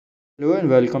Hello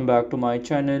and welcome back to my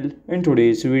channel. In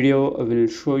today's video, I will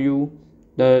show you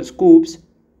the Scoopz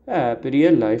app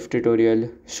real life tutorial.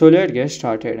 So let's get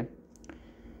started.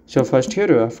 So first here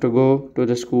you have to go to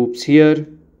the Scoopz here.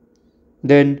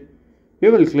 Then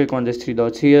you will click on these three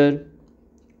dots here.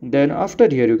 Then after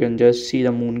here you can just see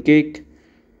the moon cake.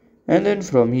 And then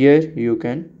from here you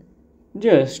can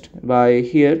just buy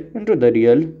here into the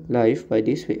real life by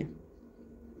this way.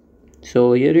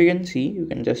 So here you can see you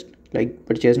can just like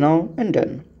purchase now and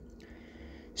done.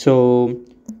 So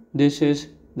this is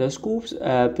the Scoopz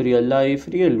app real life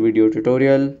real video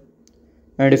tutorial,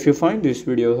 and if you find this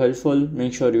video helpful,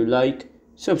 make sure you like,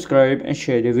 subscribe and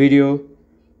share the video.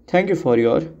 Thank you for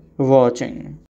your watching.